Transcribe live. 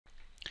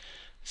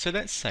So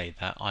let's say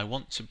that I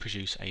want to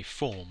produce a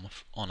form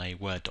on a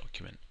Word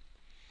document.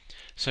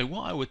 So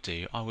what I would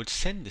do, I would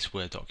send this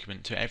Word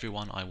document to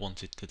everyone I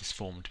wanted this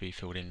form to be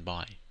filled in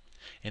by.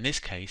 In this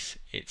case,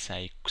 it's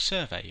a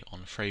survey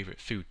on favourite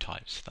food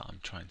types that I'm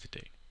trying to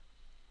do.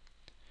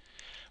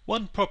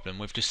 One problem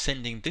with just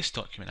sending this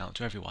document out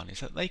to everyone is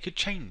that they could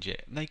change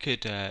it. They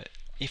could,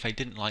 if they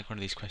didn't like one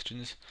of these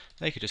questions,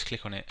 they could just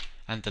click on it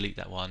and delete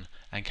that one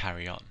and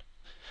carry on.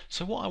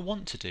 So what I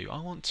want to do,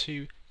 I want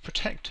to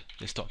protect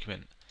this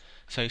document.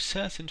 So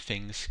certain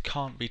things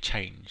can't be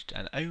changed,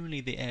 and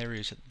only the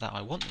areas that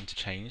I want them to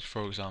change,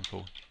 for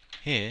example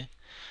here,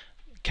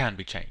 can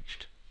be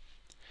changed.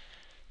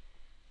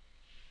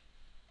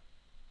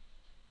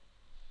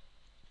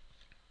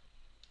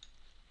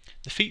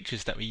 The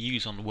features that we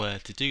use on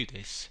Word to do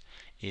this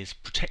is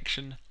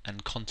protection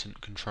and content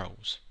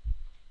controls.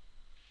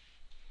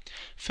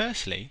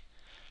 Firstly,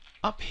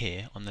 up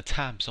here on the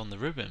tabs on the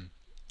ribbon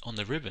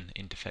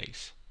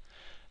interface,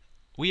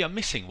 we are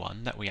missing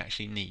one that we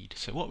actually need.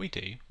 So what we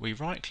do, we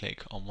right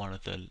click on one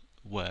of the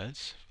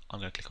words. I'm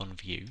going to click on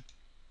View,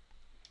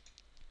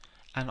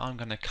 and I'm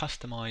going to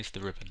customize the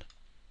ribbon.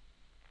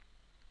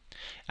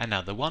 And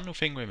now the one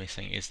thing we're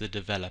missing is the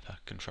developer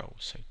controls.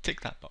 So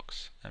tick that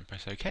box and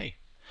press OK.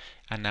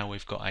 And now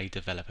we've got a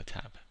developer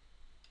tab.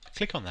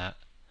 Click on that,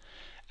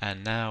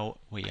 and now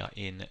we are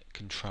in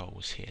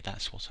controls here.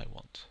 That's what I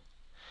want.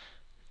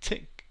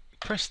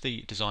 Press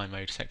the design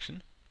mode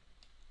section.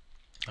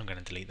 I'm going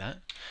to delete that.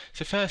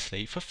 So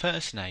firstly, for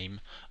first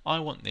name, I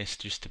want this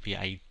just to be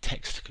a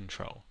text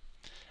control.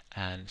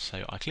 And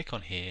so I click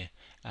on here,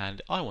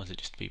 and I want it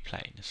just to be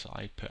plain. So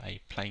I put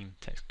a plain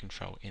text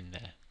control in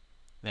there.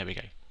 There we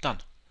go. Done.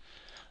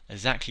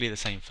 Exactly the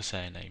same for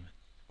surname.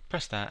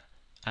 Press that,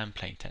 and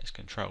plain text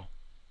control.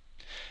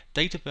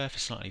 Date of birth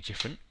is slightly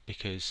different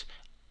because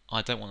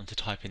I don't want them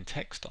to type in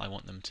text, I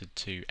want them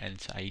to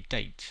enter a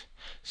date.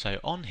 So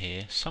on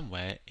here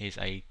somewhere is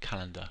a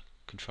calendar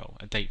control,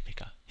 a date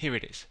picker. Here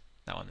it is,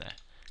 that one there.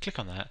 Click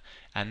on that,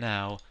 and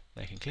now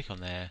they can click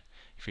on there.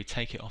 If we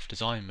take it off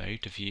design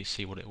mode to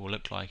see what it will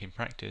look like in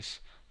practice,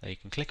 they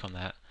can click on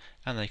that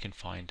and they can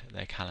find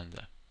their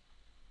calendar.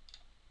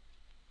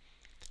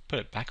 Put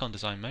it back on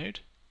design mode,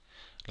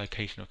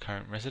 location of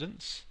current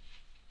residence.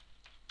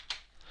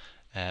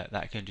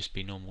 That can just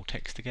be normal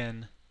text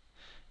again.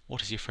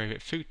 What is your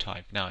favourite food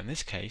type? Now in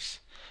this case,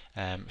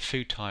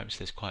 food types,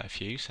 there's quite a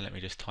few, so let me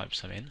just type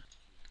some in.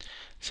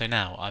 So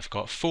now I've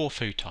got 4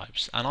 food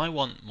types, and I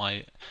want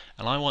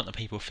the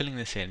people filling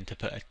this in to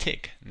put a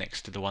tick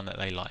next to the one that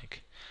they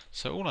like.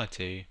 So all I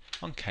do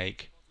on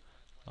cake,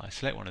 I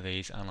select one of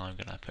these, and I'm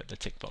going to put the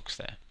tick box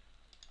there.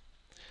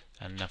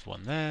 And another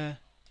one there,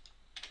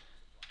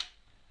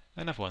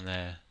 another one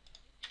there,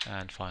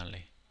 and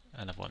finally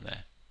another one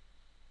there.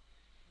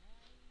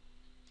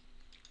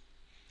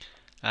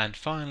 And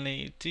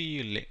finally, do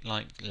you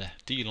like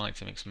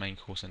to mix main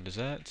course and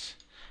desserts?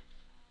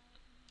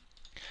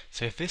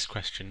 So for this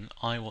question,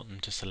 I want them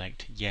to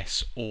select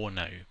yes or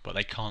no, but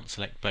they can't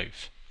select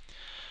both.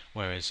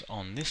 Whereas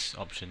on this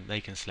option, they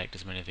can select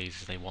as many of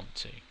these as they want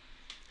to.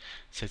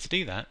 So to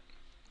do that,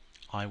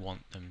 I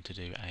want them to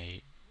do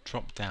a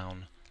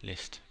drop-down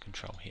list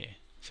control here.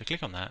 So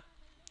click on that,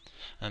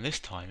 and this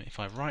time, if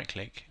I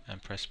right-click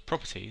and press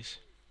Properties,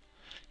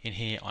 in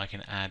here I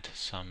can add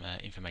some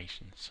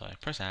information. So I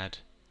press Add,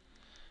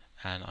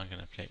 and I'm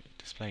going to click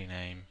display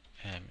name,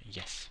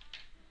 yes.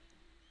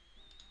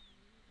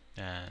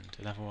 And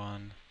another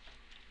one,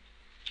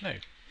 no.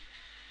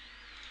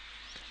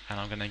 And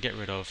I'm going to get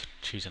rid of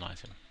choose an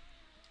item.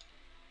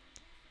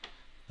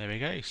 There we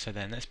go. So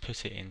then let's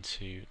put it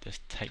into, let's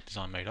take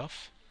design mode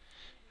off,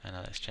 and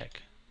now let's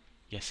check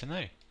yes and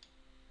no.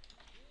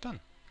 Done.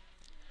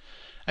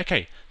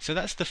 Okay, so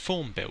that's the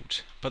form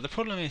built, but the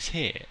problem is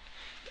here,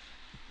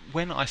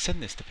 when I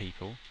send this to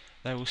people,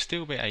 they will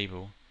still be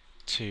able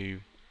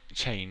to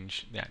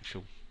change the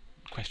actual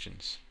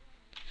questions,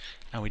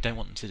 and we don't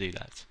want them to do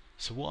that.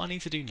 So what I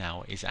need to do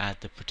now is add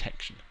the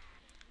protection.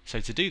 So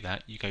to do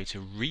that, you go to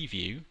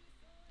Review,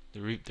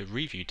 the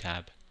Review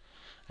tab,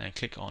 and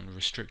click on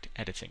Restrict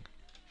Editing.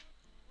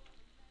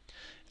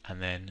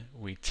 And then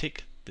we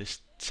tick this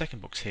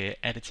second box here,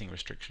 Editing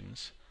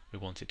Restrictions. We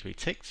want it to be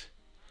ticked,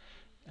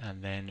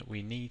 and then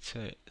we need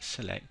to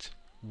select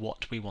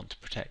what we want to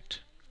protect.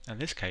 In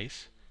this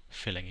case,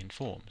 filling in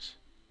forms.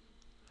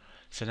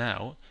 So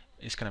now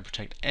it's going to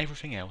protect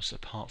everything else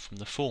apart from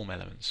the form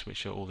elements,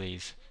 which are all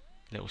these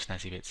little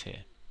snazzy bits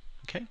here.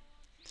 Okay?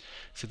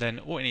 So then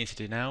what we need to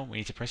do now, we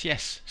need to press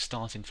yes,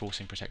 start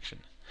enforcing protection.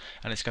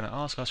 And it's going to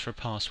ask us for a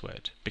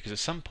password, because at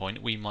some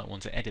point we might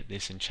want to edit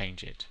this and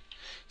change it.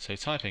 So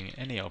typing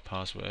any old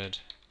password,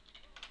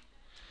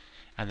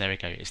 and there we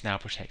go, it's now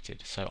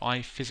protected. So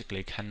I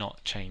physically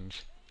cannot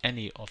change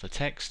any of the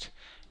text,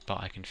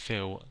 but I can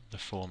fill the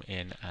form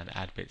in and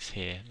add bits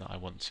here that I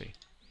want to.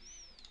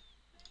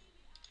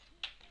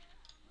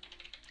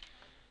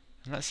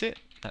 And that's it,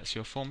 that's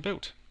your form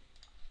built.